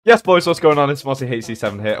Yes, boys, what's going on? It's Mossy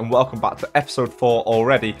HC7 here, and welcome back to episode 4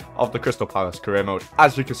 already of the Crystal Palace career mode.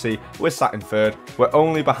 As you can see, we're sat in third. We're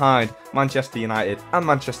only behind Manchester United and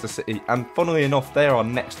Manchester City, and funnily enough, they're our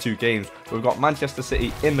next two games. We've got Manchester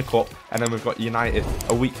City in the Cup, and then we've got United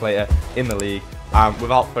a week later in the league. And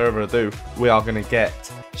without further ado, we are going to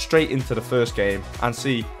get straight into the first game and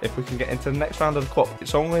see if we can get into the next round of the Cup.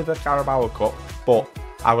 It's only the Carabao Cup, but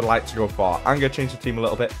I would like to go far. I'm going to change the team a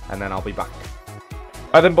little bit, and then I'll be back.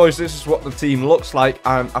 Right then, boys, this is what the team looks like.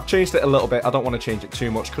 I've changed it a little bit. I don't want to change it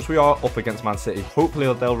too much because we are up against Man City.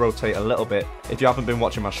 Hopefully they'll rotate a little bit. If you haven't been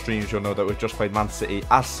watching my streams, you'll know that we've just played Man City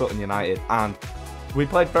as Sutton United, and we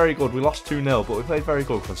played very good. We lost 2-0, but we played very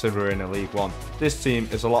good considering we're in a League One. This team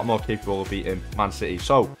is a lot more capable of beating Man City,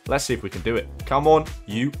 so let's see if we can do it. Come on,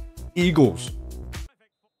 you Eagles.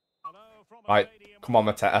 Right, come on,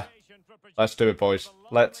 Mateta. Let's do it, boys.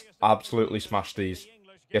 Let's absolutely smash these.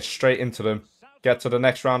 Get straight into them. Get to the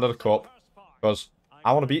next round of the Cup, because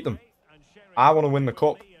I want to beat them. I want to win the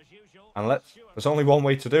Cup. And there's only one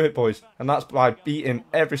way to do it, boys, and that's by beating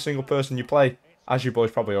every single person you play, as you boys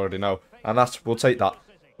probably already know. And we'll take that.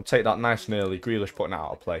 We'll take that nice and early. Grealish putting it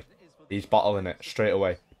out of play. He's bottling it straight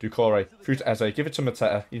away. Doucouré through to Eze. Give it to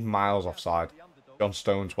Mateta. He's miles offside. John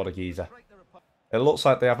Stones, what a geezer. It looks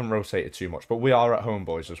like they haven't rotated too much, but we are at home,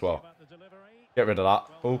 boys, as well. Get rid of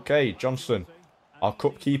that. Okay, Johnson, our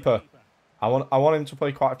cup keeper. I want him to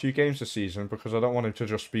play quite a few games this season because I don't want him to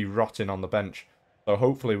just be rotting on the bench. So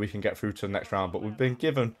hopefully we can get through to the next round. But we've been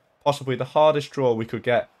given possibly the hardest draw we could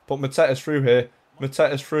get. But Mateta's through here.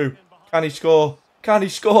 Mateta's through. Can he score? Can he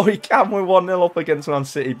score? He can. We're 1-0 up against Man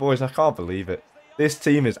City. Boys, I can't believe it. This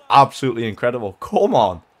team is absolutely incredible. Come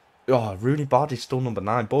on. Oh, Rooney Bardi's still number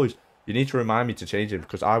 9. Boys, you need to remind me to change him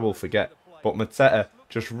because I will forget. But Mateta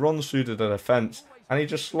just runs through the defence and he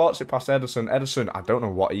just slots it past Ederson. Ederson, I don't know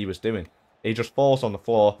what he was doing. He just falls on the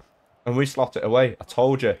floor, and we slot it away. I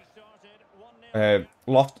told you. Not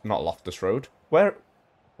Loftus Road. Where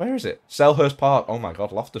is it? Selhurst Park. Oh my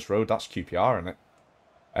God, Loftus Road. That's QPR, isn't it?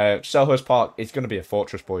 Selhurst Park is going to be a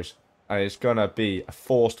fortress, boys, and it's going to be a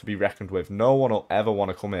force to be reckoned with. No one will ever want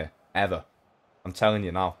to come here, ever. I'm telling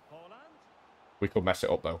you now. We could mess it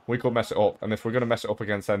up though. We could mess it up, and if we're going to mess it up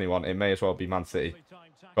against anyone, it may as well be Man City,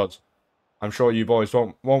 because I'm sure you boys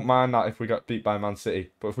won't mind that if we got beat by Man City.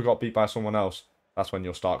 But if we got beat by someone else, that's when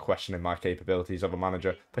you'll start questioning my capabilities of a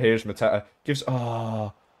manager. But here's Mateta. Gives...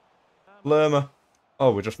 Lerma.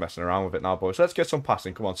 Oh, we're just messing around with it now, boys. Let's get some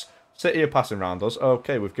passing. Come on. City are passing around us.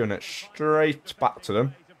 Okay, we've given it straight back to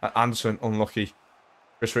them. Anderson, unlucky.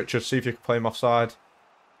 Chris Richards, see if you can play him offside.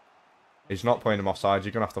 He's not playing him offside.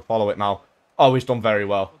 You're going to have to follow it now. Oh, he's done very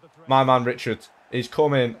well. My man Richards. He's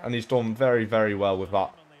come in and he's done very, very well with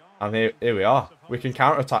that. And here we are. We can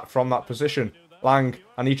counter-attack from that position. Lang,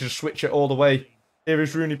 I need you to switch it all the way. Here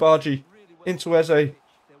is Rooney Bargi. Into Eze.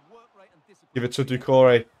 Give it to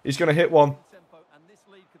Doucouré. He's going to hit one.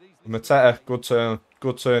 Mateta, good turn.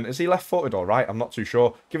 Good turn. Is he left-footed or right? I'm not too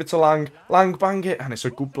sure. Give it to Lang. Lang, bang it. And it's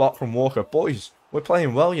a good block from Walker. Boys, we're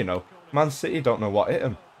playing well, you know. Man City don't know what hit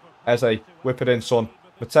him. Eze, whip it in, son.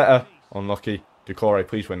 Mateta, unlucky. Doucouré,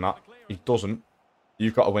 please win that. He doesn't.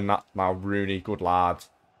 You've got to win that now, Rooney. Good lad.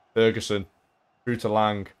 Ferguson, through to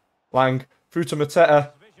Lang. Lang, through to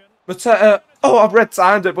Mateta. Mateta, oh, I've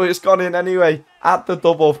red-timed it, but it's gone in anyway. At the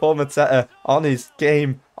double for Mateta. On his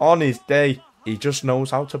game, on his day. He just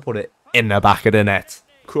knows how to put it in the back of the net.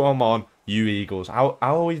 Come on, you Eagles. How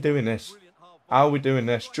are we doing this? How are we doing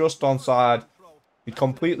this? Just onside. He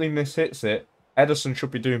completely mishits it. Ederson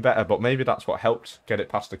should be doing better, but maybe that's what helped get it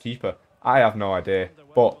past the keeper. I have no idea.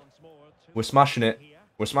 But we're smashing it.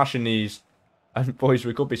 We're smashing these. And boys,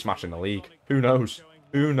 we could be smashing the league. Who knows?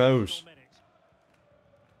 Who knows?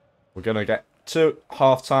 We're going to get to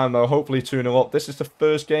half-time, though. Hopefully 2-0 up. This is the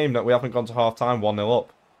first game that we haven't gone to half-time 1-0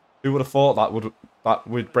 up. Who would have thought that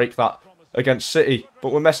we'd break that against City?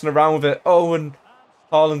 But we're messing around with it. Oh, and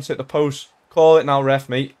Haaland's hit the post. Call it now, ref,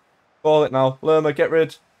 mate. Call it now. Lerma, get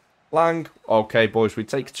rid. Lang. Okay, boys, we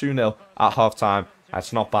take 2-0 at half-time.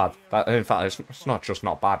 That's not bad. In fact, it's not just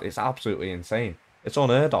not bad. It's absolutely insane. It's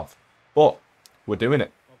unheard of. But we're doing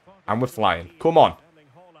it. And we're flying. Come on.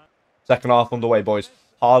 Second half underway, boys.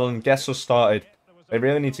 Haaland gets us started. They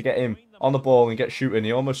really need to get him on the ball and get shooting.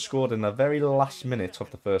 He almost scored in the very last minute of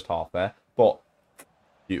the first half there. But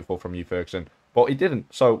beautiful from you, Ferguson. But he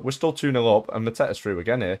didn't. So we're still 2-0 up. And Mateta's through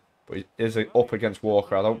again here. But he is up against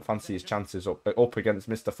Walker. I don't fancy his chances up against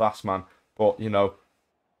Mr. Fastman. But, you know,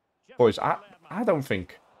 boys, I don't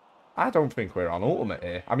think we're on ultimate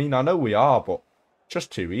here. I mean, I know we are, but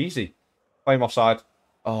just too easy. Play him offside.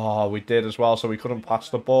 Oh, we did as well, so we couldn't pass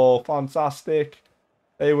the ball. Fantastic.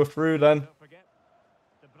 They were through then.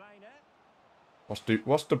 What's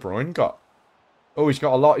De Bruyne got? Oh, he's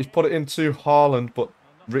got a lot. He's put it into Haaland, but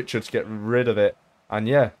Richards get rid of it. And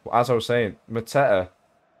yeah, as I was saying, Mateta,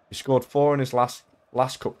 he scored 4 in his last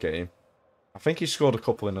cup game. I think he scored a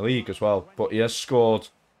couple in the league as well, but he has scored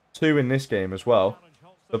 2 in this game as well.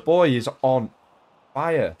 The boy is on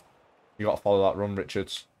fire. You got to follow that run,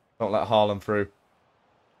 Richards. Don't let Haaland through.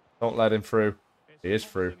 Don't let him through. He is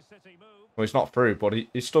through. Well, he's not through, but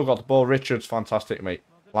he's still got the ball. Richards, fantastic, mate.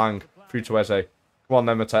 Lang, through to Eze. Come on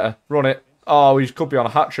then, Mateta. Run it. Oh, he could be on a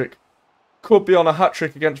hat-trick. Could be on a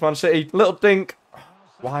hat-trick against Man City. Little dink.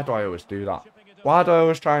 Why do I always do that? Why do I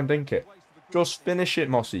always try and dink it? Just finish it,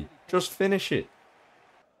 Mossy. Just finish it.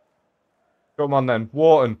 Come on then.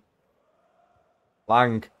 Wharton.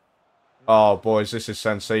 Lang. Oh, boys, this is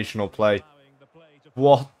sensational play.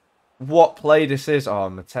 What play this is. Oh,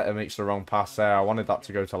 Mateta makes the wrong pass there. I wanted that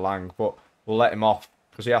to go to Lang, but we'll let him off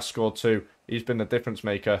because he has scored 2. He's been the difference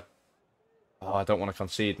maker. Oh, I don't want to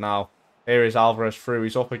concede now. Here is Alvarez through.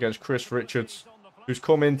 He's up against Chris Richards, who's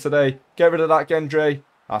come in today. Get rid of that, Gendre.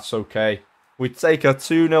 That's okay. We take a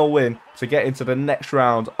 2-0 win to get into the next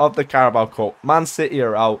round of the Carabao Cup. Man City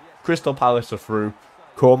are out. Crystal Palace are through.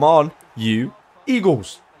 Come on, you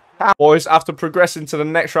Eagles. Boys, after progressing to the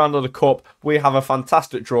next round of the Cup, we have a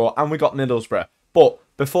fantastic draw and we got Middlesbrough. But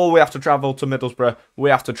before we have to travel to Middlesbrough,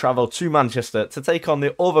 we have to travel to Manchester to take on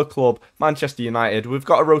the other club, Manchester United. We've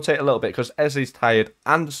got to rotate a little bit because Eze's tired,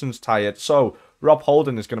 Anderson's tired. So Rob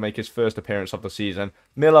Holding is going to make his first appearance of the season.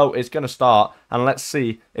 Milo is going to start, and let's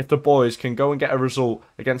see if the boys can go and get a result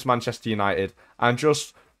against Manchester United. And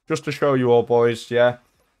just to show you all, boys, yeah,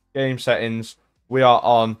 game settings, we are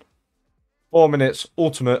on 4 minutes,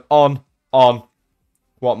 ultimate, on.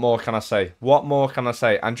 What more can I say? What more can I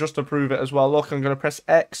say? And just to prove it as well, look, I'm going to press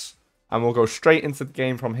X and we'll go straight into the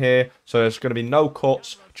game from here. So there's going to be no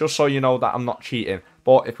cuts, just so you know that I'm not cheating.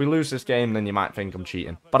 But if we lose this game, then you might think I'm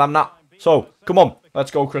cheating. But I'm not. So, come on.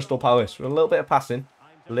 Let's go Crystal Palace. With a little bit of passing.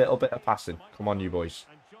 A little bit of passing. Come on, you boys.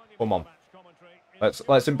 Come on.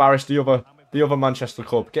 Let's embarrass the other Manchester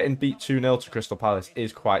club. Getting beat 2-0 to Crystal Palace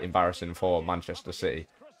is quite embarrassing for Manchester City.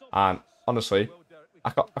 And honestly,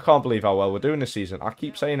 I can't believe how well we're doing this season. I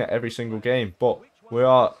keep saying it every single game, but we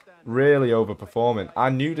are really overperforming. I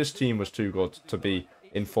knew this team was too good to be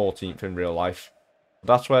in 14th in real life.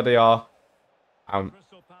 That's where they are.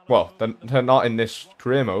 Well, they're not in this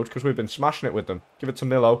career mode because we've been smashing it with them. Give it to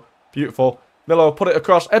Milo. Beautiful. Milo, put it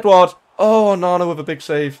across. Edward. Oh, Nana with a big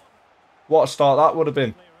save. What a start that would have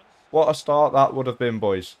been. What a start that would have been,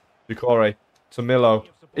 boys. Ducore to Milo.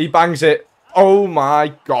 He bangs it. Oh,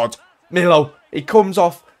 my God. Milo. He comes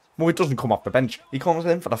off. Well, he doesn't come off the bench. He comes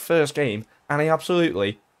in for the first game and he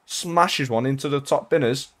absolutely smashes one into the top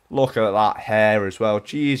binners. Look at that hair as well.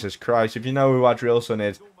 Jesus Christ. If you know who Adrielson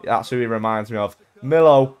is, that's who he reminds me of.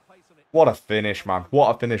 Milo. What a finish, man.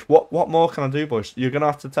 What a finish. What more can I do, boys? You're going to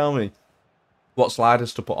have to tell me what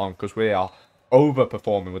sliders to put on because we are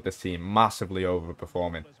overperforming with this team. Massively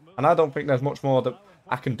overperforming. And I don't think there's much more that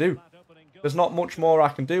I can do. There's not much more I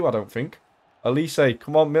can do, I don't think. Elise,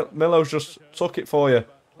 come on. Milo's just took it for you.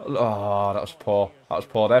 Oh, that was poor. That was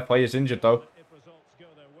poor. Their player's injured, though.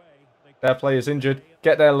 Their player's injured.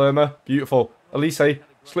 Get there, Lerma. Beautiful. Elise,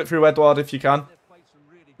 slip through Edward if you can.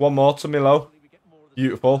 One more to Milo.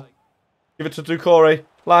 Beautiful. Give it to Ducore.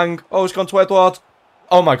 Lang. Oh, it's gone to Edward.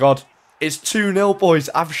 Oh, my God. It's 2-0, boys.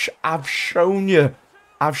 I've shown you.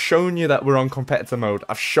 I've shown you that we're on competitor mode.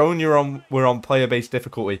 I've shown you we're on player-based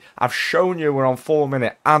difficulty. I've shown you we're on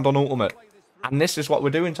 4-minute and on ultimate. And this is what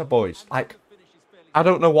we're doing to boys. Like, I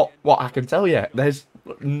don't know what I can tell you. There's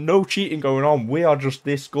no cheating going on. We are just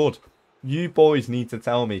this good. You boys need to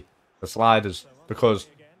tell me the sliders. Because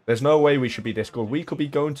there's no way we should be this good. We could be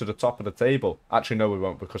going to the top of the table. Actually, no, we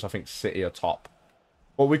won't. Because I think City are top.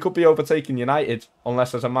 But we could be overtaking United.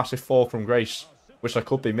 Unless there's a massive fall from grace. Which there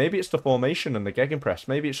could be. Maybe it's the formation and the gegenpress.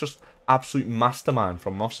 Maybe it's just absolute mastermind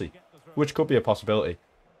from Mossy. Which could be a possibility.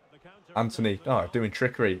 Anthony, oh, doing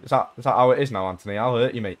trickery. Is that how it is now, Anthony? I'll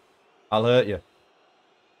hurt you, mate. I'll hurt you.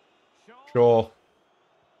 Sure.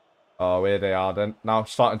 Oh, here they are then. Now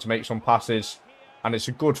starting to make some passes. And it's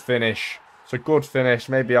a good finish. It's a good finish.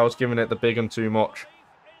 Maybe I was giving it the big and too much.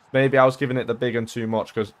 Maybe I was giving it the big and too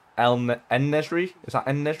much because En-Nesyri? Is that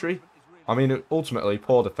En-Nesyri? I mean, ultimately,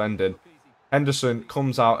 poor defending. Henderson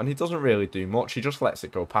comes out and he doesn't really do much. He just lets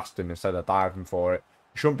it go past him instead of diving for it.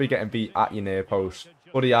 He shouldn't be getting beat at your near post.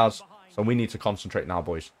 But he has. So we need to concentrate now,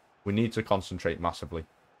 boys. We need to concentrate massively.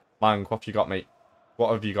 Lang, what have you got, mate?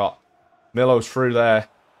 What have you got? Milo's through there.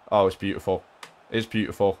 Oh, it's beautiful. It's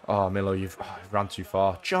beautiful. Oh, Milo, you've ran too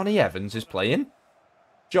far. Johnny Evans is playing.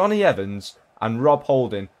 Johnny Evans and Rob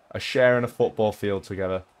Holding are sharing a football field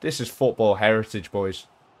together. This is football heritage, boys.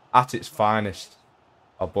 At its finest.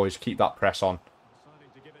 Oh, boys, keep that press on.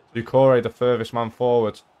 Doucouré, the furthest man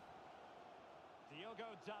forward.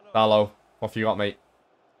 Dallo, what have you got, mate?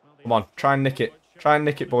 Come on, try and nick it. Try and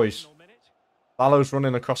nick it, boys. Dallo's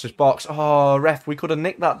running across his box. Oh, ref, we could have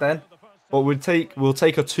nicked that then. But we'll take a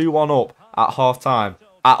 2-1 up at half-time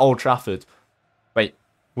at Old Trafford. Wait,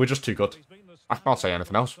 we're just too good. I can't say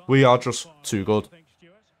anything else. We are just too good.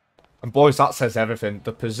 And boys, that says everything.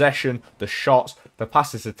 The possession, the shots, the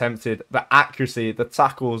passes attempted, the accuracy, the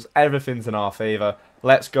tackles, everything's in our favour.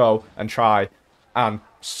 Let's go and try and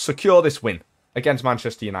secure this win against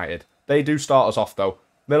Manchester United. They do start us off though.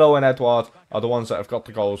 Milo and Edouard are the ones that have got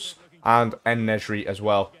the goals. And En-Nesyri as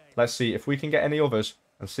well. Let's see if we can get any others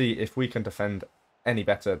and see if we can defend any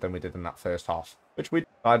better than we did in that first half. Which we...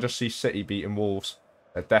 I just see City beating Wolves.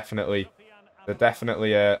 They're definitely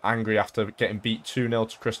angry after getting beat 2-0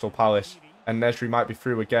 to Crystal Palace. And En-Nesyri might be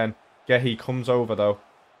through again. Gehi comes over though.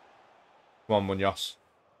 Come on, Munoz.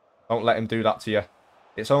 Don't let him do that to you.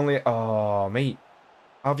 It's only... Oh, mate.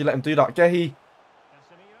 How have you let him do that? Gehi.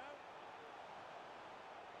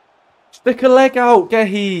 Stick a leg out,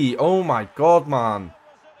 Gehi. Oh my god, man.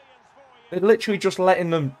 They're literally just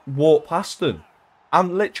letting them walk past them.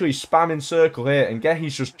 I'm literally spamming circle here and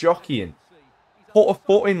Gehi's just jockeying. Put a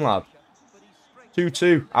foot in, lad.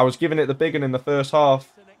 2-2. I was giving it the big one in the first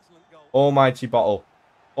half. Almighty bottle.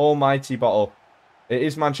 Almighty bottle. It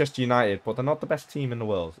is Manchester United, but they're not the best team in the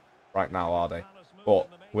world right now, are they? But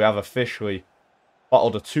we have officially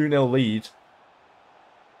bottled a 2-0 lead.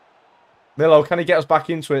 Milo, can he get us back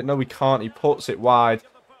into it? No, we can't. He puts it wide.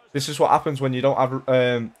 This is what happens when you don't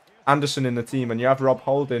have Anderson in the team and you have Rob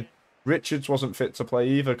Holding. Richards wasn't fit to play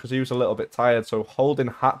either because he was a little bit tired, so Holding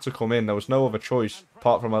had to come in. There was no other choice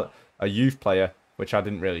apart from a youth player, which I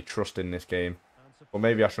didn't really trust in this game. Well,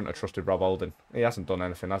 maybe I shouldn't have trusted Rob Holding. He hasn't done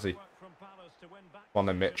anything, has he? Come on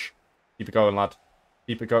then, Mitch. Keep it going, lad.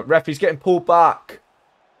 Keep it going. Ref, he's getting pulled back.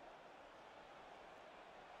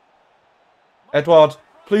 Edouard.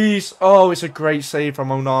 Please. Oh, it's a great save from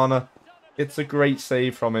Onana. It's a great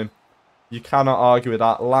save from him. You cannot argue with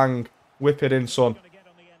that. Lang, whip it in, son.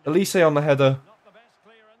 Elise on the header.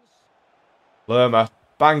 Lerma.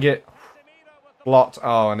 Bang it. Blocked.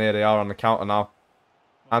 Oh, and here they are on the counter now.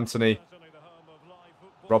 Anthony.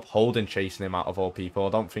 Rob Holding chasing him out of all people.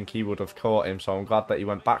 I don't think he would have caught him, so I'm glad that he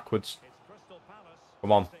went backwards.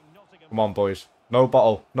 Come on. Come on, boys. No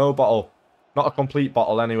bottle. No bottle. Not a complete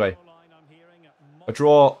bottle, anyway. A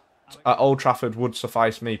draw at Old Trafford would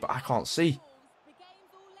suffice me, but I can't see.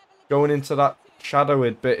 Going into that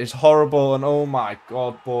shadowed bit is horrible, and oh my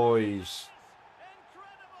god, boys.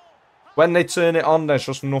 When they turn it on, there's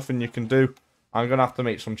just nothing you can do. I'm going to have to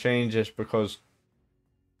make some changes because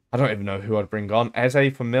I don't even know who I'd bring on.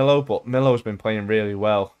 Eze for Milo, but Milo's been playing really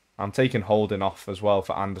well. I'm taking Holding off as well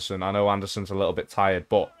for Anderson. I know Anderson's a little bit tired,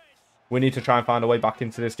 but we need to try and find a way back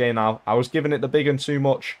into this game now. I was giving it the big and too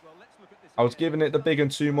much.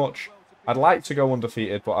 I'd like to go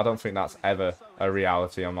undefeated, but I don't think that's ever a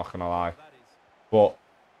reality, I'm not going to lie. But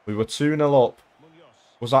we were 2-0 up.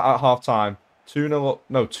 Was that at half-time? 2-0 up.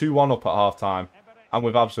 No, 2-1 up at half-time. And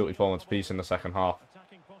we've absolutely fallen to pieces in the second half.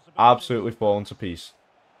 Absolutely fallen to pieces.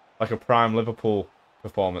 Like a prime Liverpool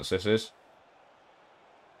performance, this is.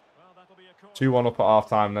 2-1 up at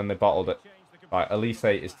half-time, and then they bottled it. Right, Elise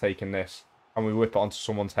is taking this. Can we whip it onto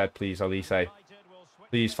someone's head, please, Elise?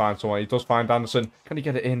 Please find someone. He does find Anderson. Can he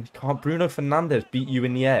get it in? Can't Bruno Fernandes beat you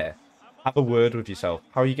in the air? Have a word with yourself.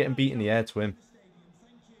 How are you getting beat in the air to him?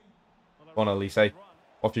 Come on, Elise.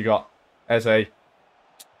 What have you got? Eze.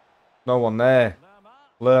 No one there.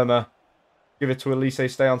 Lerma. Give it to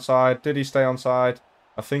Elise. Stay on side. Did he stay on side?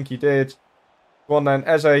 I think he did. Go on then.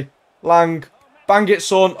 Eze. Lang. Bang it,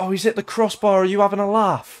 son. Oh, he's hit the crossbar. Are you having a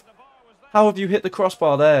laugh? How have you hit the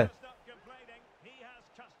crossbar there?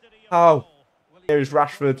 How? Here is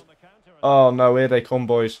Rashford. Oh no, here they come,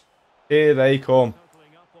 boys. Here they come.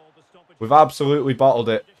 We've absolutely bottled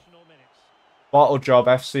it. Bottle Job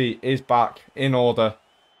FC is back in order.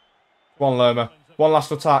 Come on, Lerma. One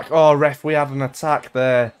last attack. Oh, ref, we had an attack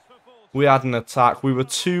there. We had an attack. We were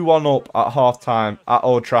 2-1 up at half-time at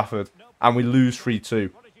Old Trafford, and we lose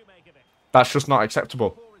 3-2. That's just not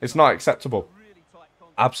acceptable. It's not acceptable.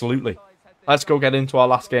 Absolutely. Let's go get into our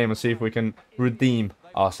last game and see if we can redeem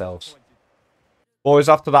ourselves. Boys,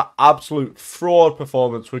 after that absolute fraud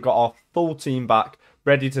performance, we got our full team back,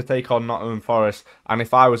 ready to take on Nottingham Forest. And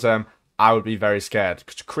if I was them, I would be very scared.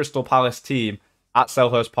 Because Crystal Palace team at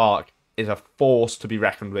Selhurst Park is a force to be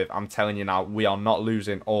reckoned with. I'm telling you now, we are not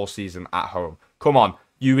losing all season at home. Come on,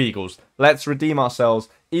 you Eagles. Let's redeem ourselves.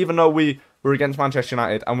 Even though we we're against Manchester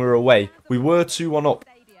United and we're away. We were 2-1 up.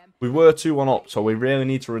 We were 2-1 up, so we really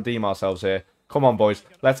need to redeem ourselves here. Come on, boys.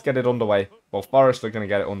 Let's get it underway. Well, Forest are going to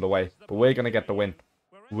get it underway, but we're going to get the win.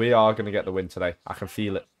 We are going to get the win today. I can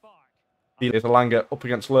feel it. Here's Alanga up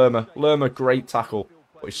against Lerma. Lerma, great tackle,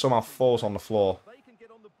 but he somehow falls on the floor.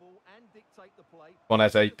 Come on,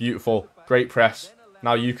 Eze. Beautiful. Great press.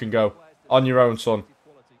 Now you can go. On your own, son.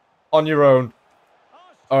 On your own.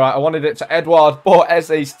 Alright, I wanted it to Edouard, but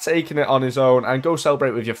Eze's taking it on his own. And go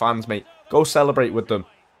celebrate with your fans, mate. Go celebrate with them.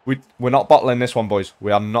 We're not bottling this one, boys.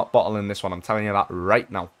 We are not bottling this one. I'm telling you that right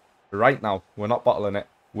now. Right now. We're not bottling it.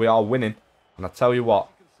 We are winning. And I tell you what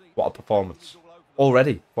a performance.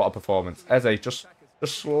 Already, what a performance. Eze just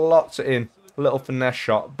slots it in. A little finesse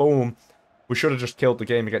shot. Boom. We should have just killed the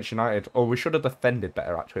game against United. Or we should have defended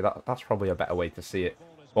better, actually. That's probably a better way to see it.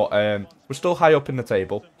 But we're still high up in the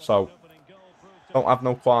table. So, don't have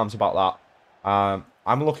no qualms about that.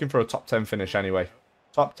 I'm looking for a top 10 finish anyway.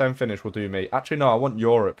 Top 10 finish will do me. Actually, no, I want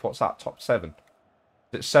Europe. What's that? Top 7.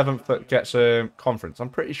 Is it 7th that gets a conference? I'm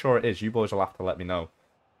pretty sure it is. You boys will have to let me know.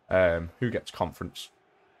 Who gets conference?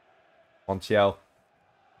 Montiel.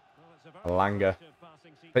 Alanga.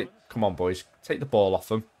 Come on, boys. Take the ball off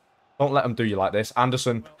them. Don't let them do you like this.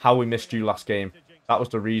 Anderson, how we missed you last game. That was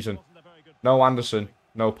the reason. No Anderson.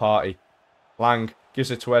 No party. Lang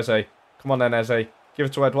gives it to Eze. Come on then, Eze. Give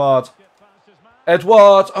it to Edouard.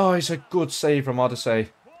 Edouard! Oh, it's a good save from Odyssey.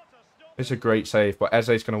 It's a great save, but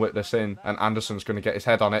Eze's going to whip this in, and Anderson's going to get his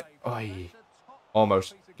head on it. Oy.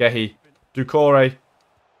 Almost. Gehi. Doucouré.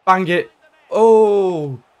 Bang it.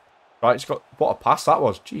 Oh! Right, it's got... What a pass that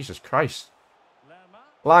was. Jesus Christ.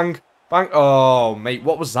 Lang. Bang. Oh, mate,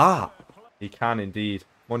 what was that? He can indeed.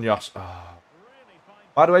 Munoz. Oh.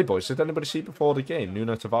 By the way, boys, did anybody see before the game?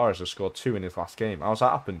 Nuno Tavares has scored 2 in his last game. How's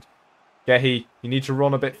that happened? Gehi, you need to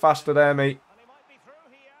run a bit faster there, mate.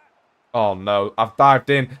 Oh, no. I've dived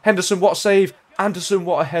in. Henderson, what a save. Anderson,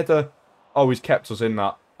 what a header. Oh, he's kept us in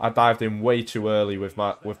that. I dived in way too early with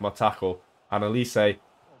my tackle. And Elise.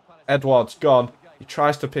 Edouard's gone. He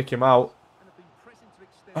tries to pick him out.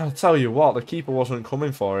 I'll tell you what, the keeper wasn't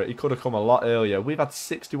coming for it. He could have come a lot earlier. We've had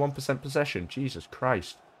 61% possession. Jesus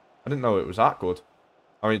Christ. I didn't know it was that good.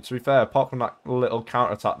 I mean, to be fair, apart from that little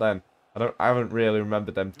counter-attack then, I haven't really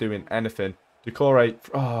remembered them doing anything. Doucouré,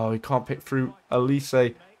 oh, he can't pick through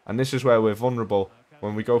Elise. And this is where we're vulnerable.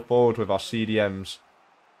 When we go forward with our CDMs.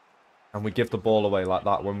 And we give the ball away like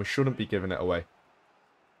that when we shouldn't be giving it away.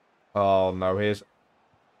 Oh, no, here's...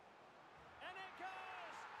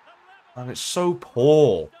 And it's so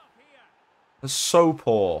poor. It's so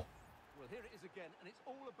poor.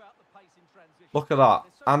 Look at that.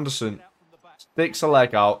 Anderson sticks a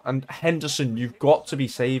leg out. And Henderson, you've got to be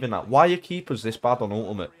saving that. Why are your keepers this bad on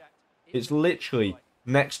Ultimate? It's literally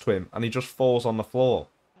next to him. And he just falls on the floor.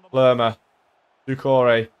 Lerma.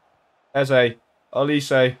 Doucouré. Eze.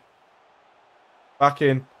 Elise. Back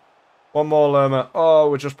in. One more Lerma. Oh,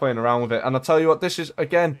 we're just playing around with it. And I tell you what, this is,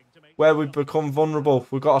 again, where we've become vulnerable.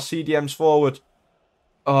 We've got our CDMs forward.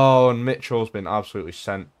 Oh, and Mitchell's been absolutely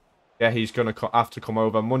sent. Yeah, he's going to have to come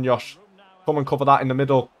over. Munoz, come and cover that in the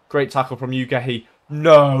middle. Great tackle from you, Gehi.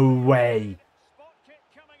 No way.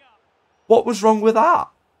 What was wrong with that?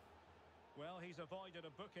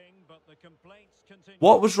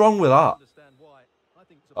 What was wrong with that?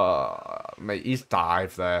 Mate, he's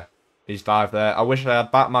dived there. He's dived there. I wish I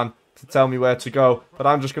had Batman to tell me where to go, but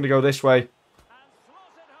I'm just going to go this way.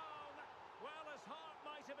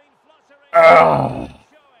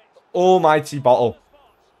 Almighty bottle.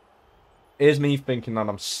 Here's me thinking that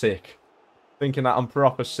I'm sick. Thinking that I'm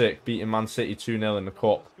proper sick, beating Man City 2-0 in the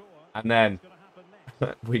cup. And then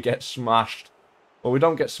we get smashed. Well, we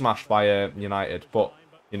don't get smashed by United, but,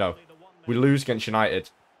 you know, we lose against United.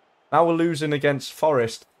 Now we're losing against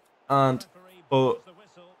Forest. And for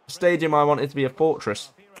the stadium I wanted to be a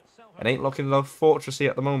fortress. It ain't looking so fortressy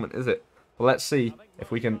at the moment, is it? But let's see if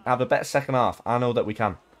we can have a better second half. I know that we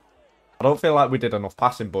can. I don't feel like we did enough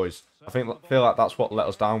passing, boys. I feel like that's what let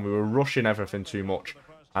us down. We were rushing everything too much.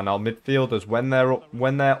 And our midfielders, when they're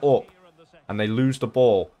up and they lose the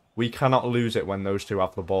ball, we cannot lose it when those two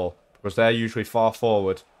have the ball. Because they're usually far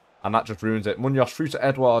forward. And that just ruins it. Munoz through to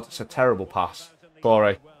Edouard. It's a terrible pass.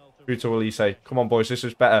 Corey. Through to Elise. Come on, boys. This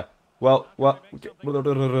is better. Well.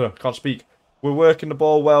 Can't speak. We're working the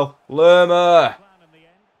ball well. Lerma.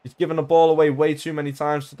 He's given the ball away way too many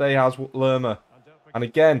times today, has Lerma. And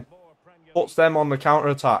again, puts them on the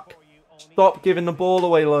counter-attack. Stop giving the ball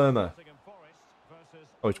away, Lerma.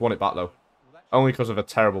 Oh, he's won it back, though. Only because of a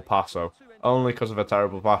terrible pass, though. Only because of a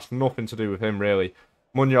terrible pass. Nothing to do with him, really.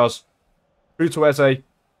 Munoz. Through to Eze.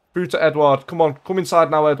 Through to Edouard. Come on. Come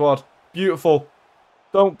inside now, Edouard. Beautiful.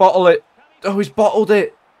 Don't bottle it. Oh, he's bottled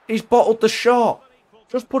it. He's bottled the shot.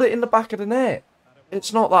 Just put it in the back of the net.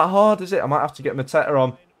 It's not that hard, is it? I might have to get Mateta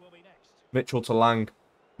on. Mitchell to Lang.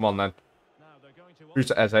 Come on, then. Through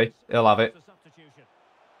to Eze. He'll have it.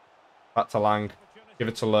 Back to Lang. Give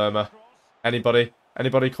it to Lerma. Anybody?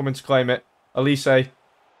 Anybody coming to claim it? Elise.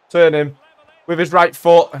 Turn him. With his right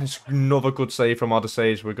foot. And it's another good save from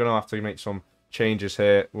Odyssey. We're going to have to make some changes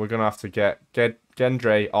here. We're going to have to get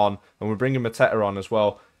Gendre on. And we're bringing Mateta on as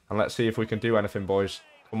well. And let's see if we can do anything, boys.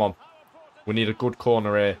 Come on. We need a good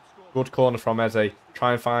corner here. Good corner from Eze.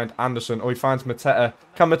 Try and find Anderson. Oh, he finds Mateta.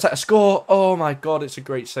 Can Mateta score? Oh, my God. It's a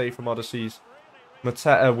great save from Odysseys.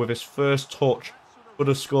 Mateta with his first touch could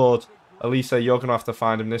have scored. Elise, you're going to have to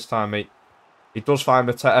find him this time, mate. He does find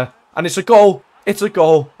Mateta. And it's a goal. It's a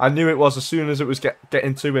goal. I knew it was as soon as it was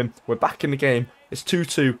getting to him. We're back in the game. It's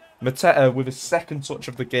 2-2. Mateta with his second touch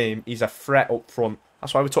of the game. He's a threat up front.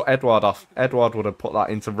 That's why we took Edouard off. Edouard would have put that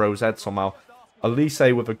into Rowe's head somehow. Elise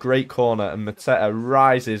with a great corner. And Mateta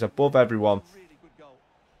rises above everyone.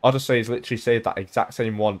 Odyssey has literally saved that exact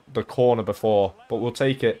same one. The corner before. But we'll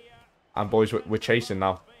take it. And boys, we're chasing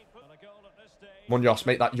now. Munoz,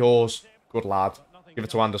 make that yours. Good lad. Give it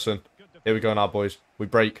to Anderson. Here we go now, boys. We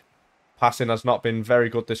break. Passing has not been very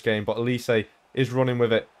good this game, but Elise is running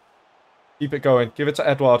with it. Keep it going. Give it to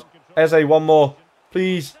Edouard. Eze, one more.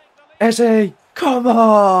 Please. Eze, come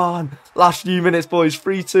on. Last few minutes, boys.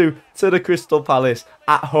 3-2 to the Crystal Palace.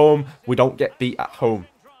 At home, we don't get beat at home.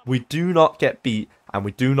 We do not get beat, and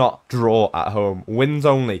we do not draw at home. Wins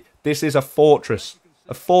only. This is a fortress.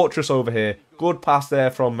 A fortress over here. Good pass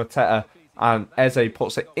there from Mateta. And Eze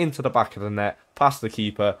puts it into the back of the net. Past the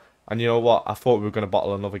keeper. And you know what? I thought we were going to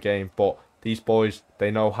bottle another game. But these boys, they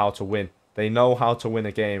know how to win. They know how to win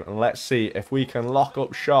a game. And let's see if we can lock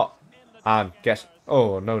up shot. And guess...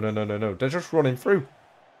 Oh, no. They're just running through.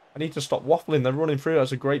 I need to stop waffling. They're running through.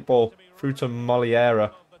 That's a great ball. Through to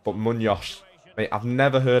Moliera. But Munoz. Mate, I've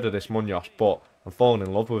never heard of this Munoz. But I'm falling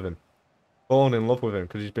in love with him. Falling in love with him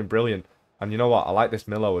because he's been brilliant. And you know what? I like this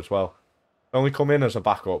Milo as well. Only come in as a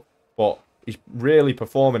backup. But he's really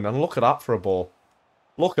performing. And look at that for a ball.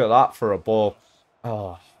 Look at that for a ball.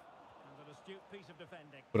 Oh.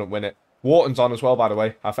 Couldn't win it. Wharton's on as well, by the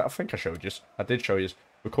way. I think I showed you. I did show you.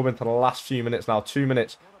 We're coming to the last few minutes now. 2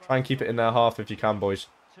 minutes. Try and keep it in their half if you can, boys.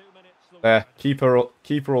 There. Keeper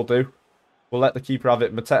will do. We'll let the keeper have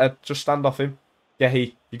it. Mateta, just stand off him.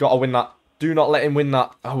 Gehi, you got to win that. Do not let him win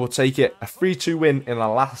that. I will take it. A 3-2 win in the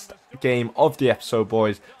last game of the episode,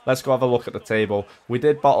 boys. Let's go have a look at the table. We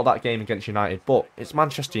did bottle that game against United, but it's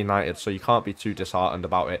Manchester United, so you can't be too disheartened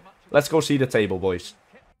about it. Let's go see the table, boys.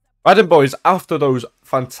 Right then, boys, after those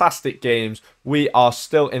fantastic games, we are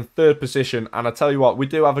still in third position. And I tell you what, we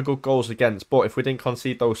do have a good goals against, but if we didn't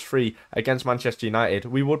concede those 3 against Manchester United,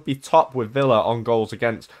 we would be top with Villa on goals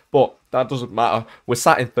against. But that doesn't matter. We're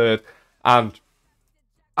sat in third, and...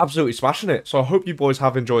 absolutely smashing it. So I hope you boys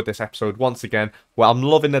have enjoyed this episode once again. Well, I'm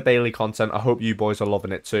loving the daily content. I hope you boys are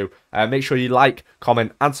loving it too. Make sure you like,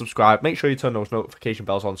 comment and subscribe. Make sure you turn those notification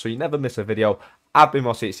bells on so you never miss a video. I've been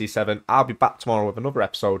Moss67. I'll be back tomorrow with another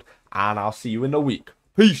episode and I'll see you in a week.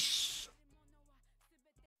 Peace.